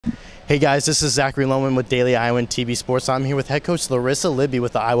Hey guys, this is Zachary Loman with Daily Iowan TV Sports. I'm here with head coach Larissa Libby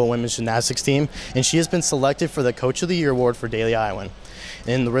with the Iowa Women's Gymnastics team, and she has been selected for the Coach of the Year award for Daily Iowan.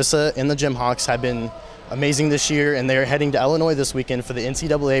 And Larissa and the Gym Hawks have been amazing this year, and they're heading to Illinois this weekend for the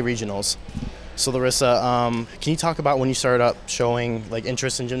NCAA regionals. So Larissa, can you talk about when you started up showing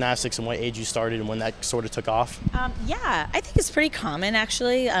interest in gymnastics and what age you started and when that sort of took off? Yeah, I think it's pretty common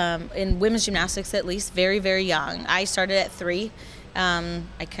actually, in women's gymnastics at least, very, very young. I started at 3.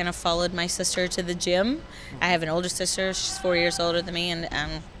 I kind of followed my sister to the gym. I have an older sister, she's 4 years older than me, and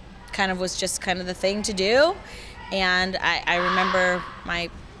kind of was just kind of the thing to do. And I remember my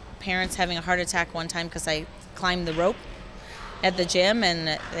parents having a heart attack one time because I climbed the rope at the gym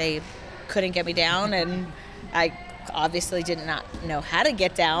and they couldn't get me down, and I obviously did not know how to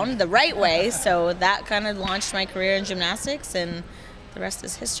get down the right way, so that kind of launched my career in gymnastics, and the rest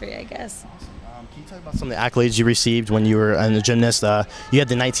is history, I guess. Can you talk about some of the accolades you received when you were a gymnast? You had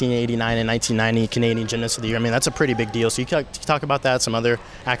the 1989 and 1990 Canadian Gymnast of the Year. I mean, that's a pretty big deal. So you can talk about that, some other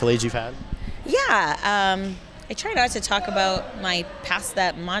accolades you've had? Yeah, I try not to talk about my past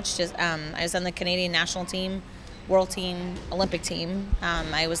that much. Just I was on the Canadian national team, world team, Olympic team.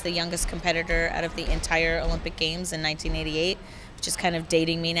 I was the youngest competitor out of the entire Olympic Games in 1988, which is kind of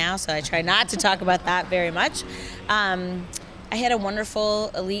dating me now, so I try not to talk about that very much. I had a wonderful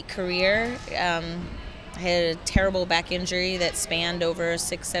elite career. I had a terrible back injury that spanned over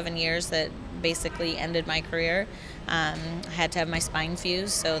 6-7 years that basically ended my career. I had to have my spine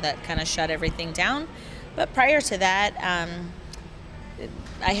fused, so that kind of shut everything down. But prior to that,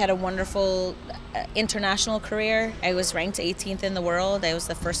 I had a wonderful international career. I was ranked 18th in the world. I was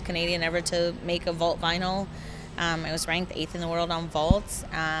the first Canadian ever to make a vault vinyl. I was ranked 8th in the world on vaults.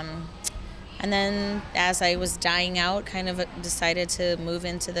 And then as I was dying out, kind of decided to move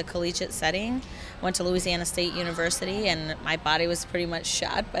into the collegiate setting. Went to Louisiana State University, and my body was pretty much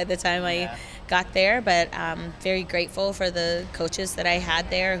shot by the time I got there. But very grateful for the coaches that I had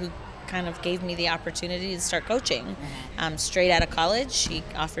there who kind of gave me the opportunity to start coaching. Straight out of college, she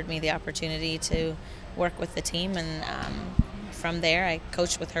offered me the opportunity to work with the team, and from there I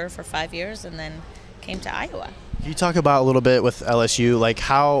coached with her for 5 years and then came to Iowa. Can you talk about a little bit with LSU,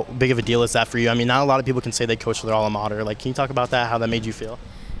 how big of a deal is that for you? I mean, not a lot of people can say they coach for their alma mater. Can you talk about that, how that made you feel?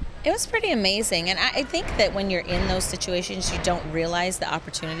 It was pretty amazing, and I think that when you're in those situations, you don't realize the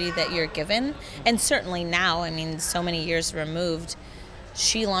opportunity that you're given. And certainly now, I mean, so many years removed,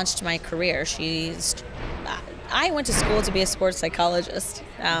 she launched my career. I went to school to be a sports psychologist.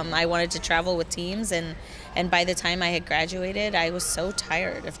 I wanted to travel with teams, and by the time I had graduated, I was so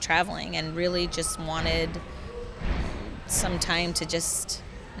tired of traveling and really just wanted some time to just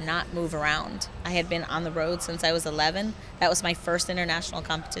not move around. I had been on the road since I was 11. That was my first international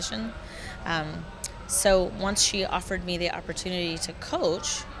competition. So once she offered me the opportunity to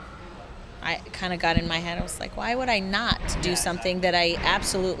coach, I kind of got in my head, I was like, why would I not do something that I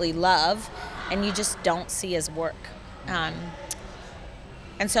absolutely love and you just don't see as work? And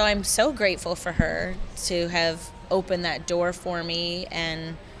so I'm so grateful for her to have opened that door for me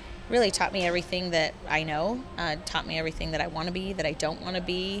and really taught me everything that I know, taught me everything that I want to be, that I don't want to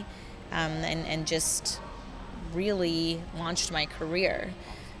be, and just really launched my career.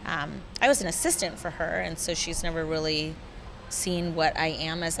 I was an assistant for her, and so she's never really seen what I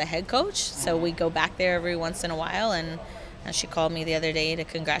am as a head coach. So we go back there every once in a while, and she called me the other day to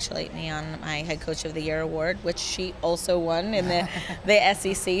congratulate me on my Head Coach of the Year award, which she also won in the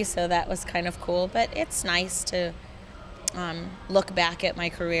SEC, so that was kind of cool. But it's nice to look back at my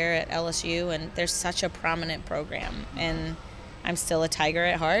career at LSU, and there's such a prominent program, and I'm still a Tiger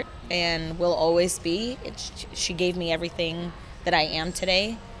at heart and will always be. She gave me everything that I am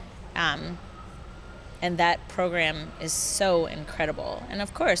today, and that program is so incredible. And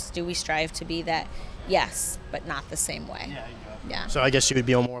of course, do we strive to be that? Yes, but not the same way. Yeah. So I guess you would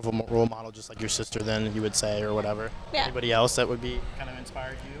be more of a role model, just like your sister then, you would say, or whatever. Yeah. Anybody else that would be kind of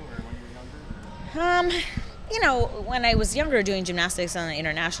inspired you, or when you were younger? You know, when I was younger doing gymnastics on the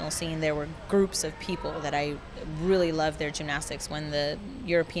international scene, there were groups of people that I really loved their gymnastics. When the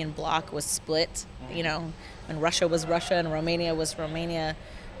European bloc was split, you know, when Russia was Russia and Romania was Romania,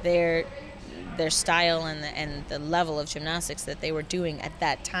 their style and the level of gymnastics that they were doing at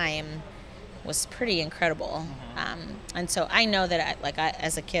that time was pretty incredible. And so I know that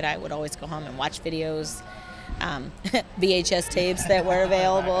as a kid, I would always go home and watch videos, VHS tapes that were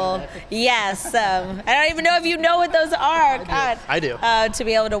available. Yes, I don't even know if you know what those are. I do. To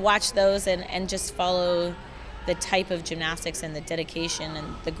be able to watch those and just follow the type of gymnastics and the dedication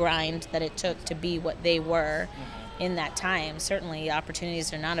and the grind that it took to be what they were in that time. Certainly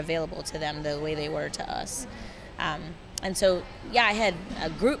opportunities are not available to them the way they were to us. And so, yeah, I had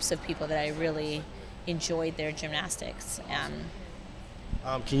groups of people that I really enjoyed their gymnastics.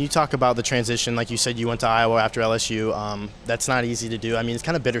 Can you talk about the transition? Like you said, you went to Iowa after LSU. That's not easy to do. I mean, it's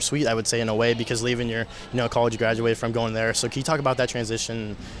kind of bittersweet, I would say, in a way, because leaving your college you graduated from, going there. So can you talk about that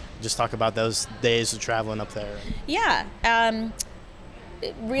transition? Just talk about those days of traveling up there. Yeah.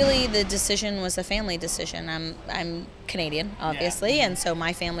 Really, the decision was a family decision. I'm Canadian, obviously, and so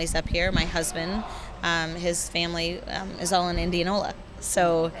my family's up here. My husband, his family is all in Indianola.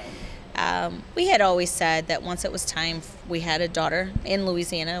 So we had always said that once it was time, we had a daughter in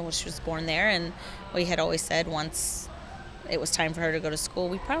Louisiana, which was born there, and we had always said once it was time for her to go to school,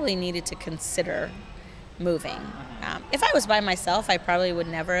 we probably needed to consider moving. If I was by myself, I probably would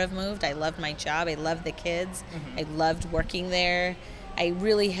never have moved. I loved my job. I loved the kids. I loved working there. I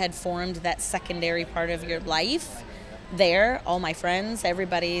really had formed that secondary part of your life there. All my friends,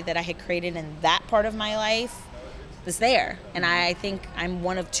 everybody that I had created in that part of my life was there. And I think I'm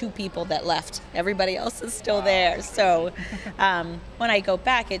one of 2 people that left. Everybody else is still there. So when I go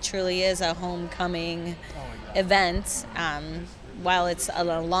back, it truly is a homecoming event. While it's an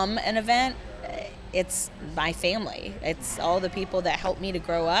alum event, it's my family. It's all the people that helped me to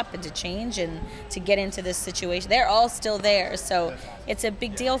grow up and to change and to get into this situation. They're all still there, so it's a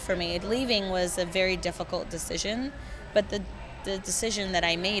big deal for me. Leaving was a very difficult decision, but the decision that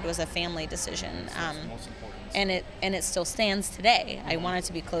I made was a family decision, and it still stands today. I wanted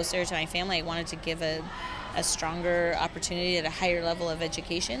to be closer to my family. I wanted to give a stronger opportunity at a higher level of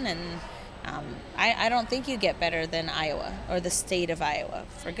education, and I don't think you get better than Iowa or the state of Iowa.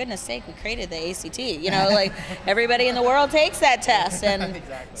 For goodness sake, we created the ACT. Like everybody in the world takes that test, and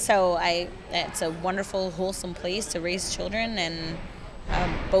exactly. So it's a wonderful, wholesome place to raise children. And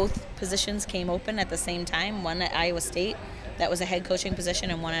both positions came open at the same time. One at Iowa State that was a head coaching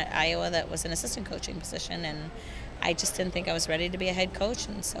position, and one at Iowa that was an assistant coaching position. And I just didn't think I was ready to be a head coach,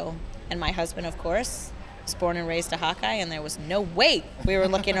 and my husband, of course, was born and raised a Hawkeye, and there was no way we were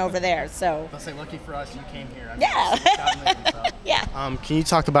looking over there. So I'll say, lucky for us, you came here. I mean, yeah. Yeah. Can you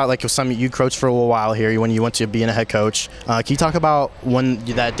talk about, like, you coached for a little while here when you went to being a head coach? Can you talk about when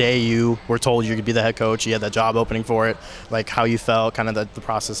that day you were told you could be the head coach, you had that job opening for it, like how you felt, kind of the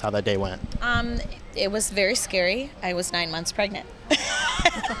process, how that day went? It was very scary. I was 9 months pregnant.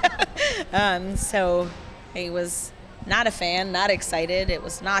 So I was not a fan, not excited. It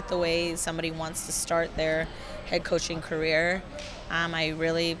was not the way somebody wants to start their head coaching career. I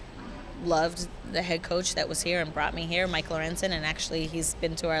really loved the head coach that was here and brought me here, Mike Lorenzen, and actually he's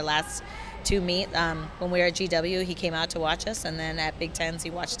been to our last 2 meet. When we were at GW, he came out to watch us, and then at Big Tens,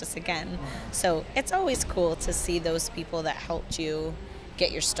 he watched us again. So it's always cool to see those people that helped you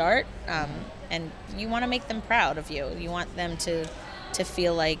get your start, and you want to make them proud of you. You want them to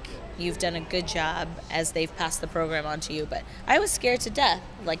feel like you've done a good job as they've passed the program on to you. But I was scared to death,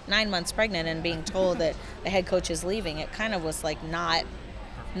 like 9 months pregnant and being told that the head coach is leaving. It kind of was like not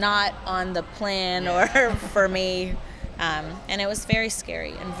on the plan or for me. And it was very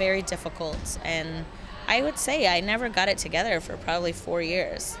scary and very difficult. And I would say I never got it together for probably 4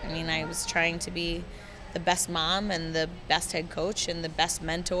 years. I mean, I was trying to be the best mom and the best head coach and the best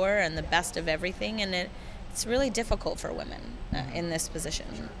mentor and the best of everything. And it's really difficult for women in this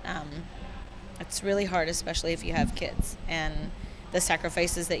position. It's really hard, especially if you have kids. And the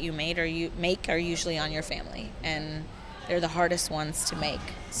sacrifices that you make are usually on your family, and they're the hardest ones to make.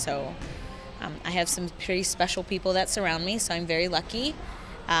 So I have some pretty special people that surround me, so I'm very lucky.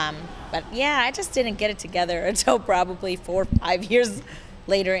 But yeah, I just didn't get it together until probably 4 or 5 years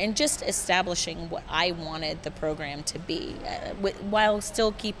later, and just establishing what I wanted the program to be, while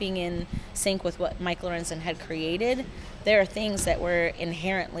still keeping in sync with what Mike Lorenzen had created. There are things that were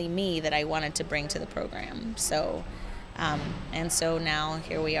inherently me that I wanted to bring to the program. So, and so now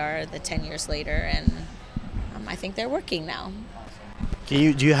here we are, 10 years later, and I think they're working now. Do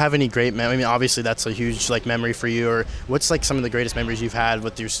you have any great memory? I mean, obviously that's a huge memory for you. Or what's some of the greatest memories you've had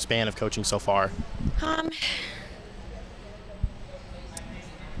with your span of coaching so far?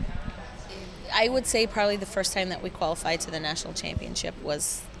 I would say probably the first time that we qualified to the national championship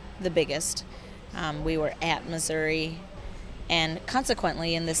was the biggest. We were at Missouri, and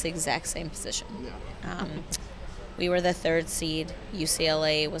consequently in this exact same position. We were the 3rd seed.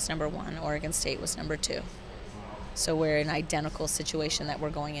 UCLA was number 1. Oregon State was number 2. So we're in an identical situation that we're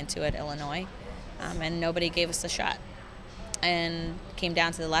going into at Illinois, and nobody gave us a shot. And came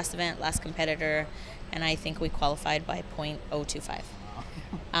down to the last event, last competitor, and I think we qualified by .025.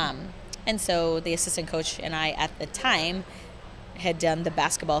 And so the assistant coach and I at the time had done the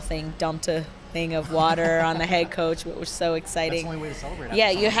basketball thing, dumped a thing of water on the head coach, which was so exciting. That's the only way to celebrate. Yeah,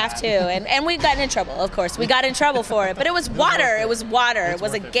 you have to. And we got in trouble, of course. We got in trouble for it. But it was water. It was water. It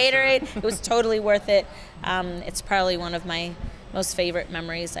was a Gatorade. It was totally worth it. It's probably one of my most favorite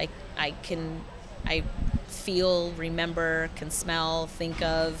memories. I feel, remember, can smell, think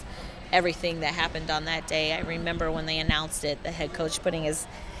of everything that happened on that day. I remember when they announced it, the head coach putting his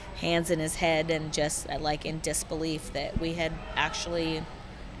hands in his head and just like in disbelief that we had actually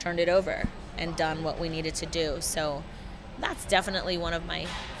turned it over and done what we needed to do. So that's definitely one of my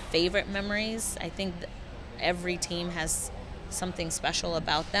favorite memories. I think every team has something special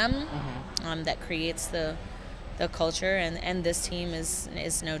about them that creates the culture, and this team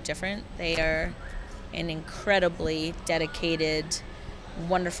is no different. They are an incredibly dedicated,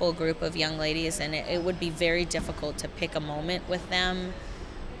 wonderful group of young ladies, and it would be very difficult to pick a moment with them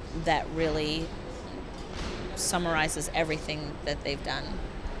that really summarizes everything that they've done.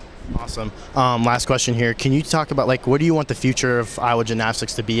 Awesome. Last question here. Can you talk about, like, where do you want the future of Iowa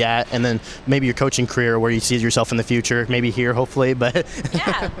Gymnastics to be at, and then maybe your coaching career, where you see yourself in the future, maybe here, hopefully, but...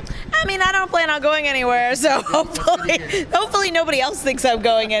 Yeah. I mean, I don't plan on going anywhere, so hopefully nobody else thinks I'm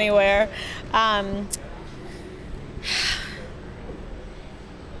going anywhere. I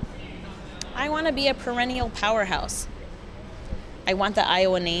want to be a perennial powerhouse. I want the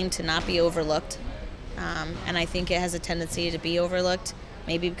Iowa name to not be overlooked, and I think it has a tendency to be overlooked,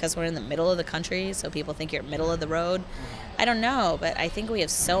 maybe because we're in the middle of the country, so people think you're middle of the road. I don't know, but I think we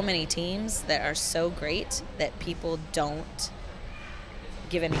have so many teams that are so great that people don't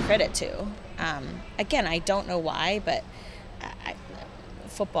give any credit to. Again, I don't know why, but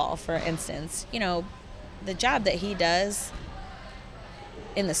football, for instance, you know, the job that he does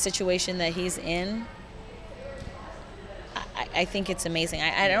in the situation that he's in, I think it's amazing.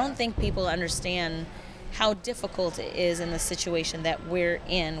 I don't think people understand how difficult it is in the situation that we're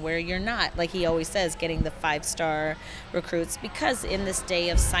in, where you're not, like he always says, getting the 5-star recruits, because in this day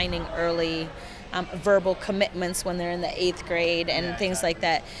of signing early, verbal commitments when they're in the 8th grade and things like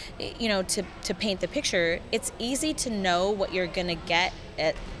that, you know, to paint the picture, it's easy to know what you're going to get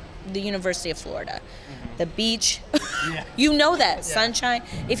at the University of Florida. The beach, you know that, sunshine.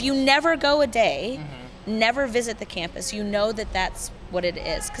 If you never go a day, never visit the campus, you know that that's what it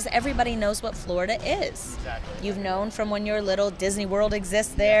is, because everybody knows what Florida is. Exactly. You've known from when you're little, Disney World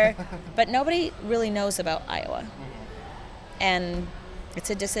exists there, but nobody really knows about Iowa. And it's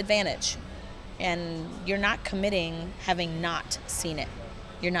a disadvantage. And you're not committing having not seen it.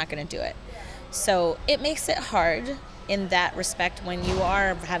 You're not going to do it. So it makes it hard in that respect when you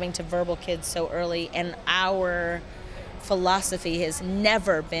are having to verbal kids so early, and our philosophy has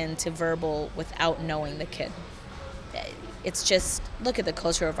never been to verbal without knowing the kid. It's just, look at the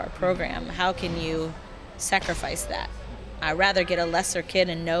culture of our program. How can you sacrifice that? I'd rather get a lesser kid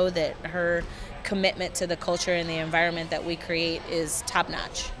and know that her commitment to the culture and the environment that we create is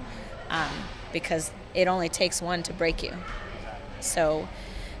top-notch, because it only takes one to break you. So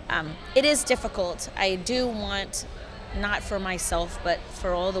it is difficult. I do want, not for myself, but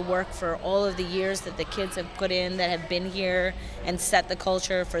for all the work, for all of the years that the kids have put in, that have been here and set the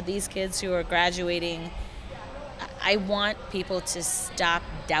culture, for these kids who are graduating, I want people to stop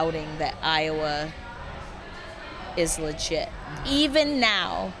doubting that Iowa is legit. Even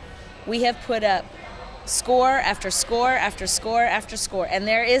now, we have put up score after score after score after score, and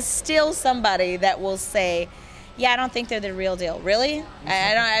there is still somebody that will say, yeah, I don't think they're the real deal. Really?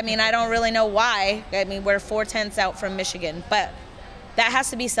 I don't really know why. I mean, we're 4/10 out from Michigan, but that has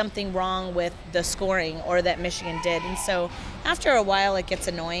to be something wrong with the scoring or that Michigan did. And so after a while, it gets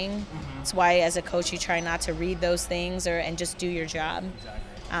annoying. It's why, as a coach, you try not to read those things and just do your job.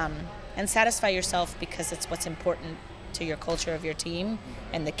 And satisfy yourself, because it's what's important to your culture of your team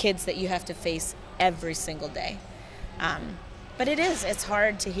and the kids that you have to face every single day. But it's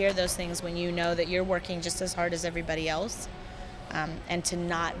hard to hear those things when you know that you're working just as hard as everybody else, and to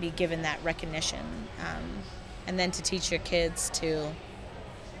not be given that recognition. And then to teach your kids to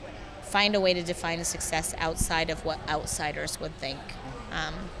find a way to define a success outside of what outsiders would think.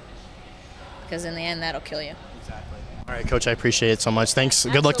 Because in the end, that'll kill you. Exactly. All right, Coach, I appreciate it so much. Thanks.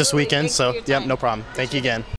 Good luck this weekend. Thanks for your time. No problem. Thank you again.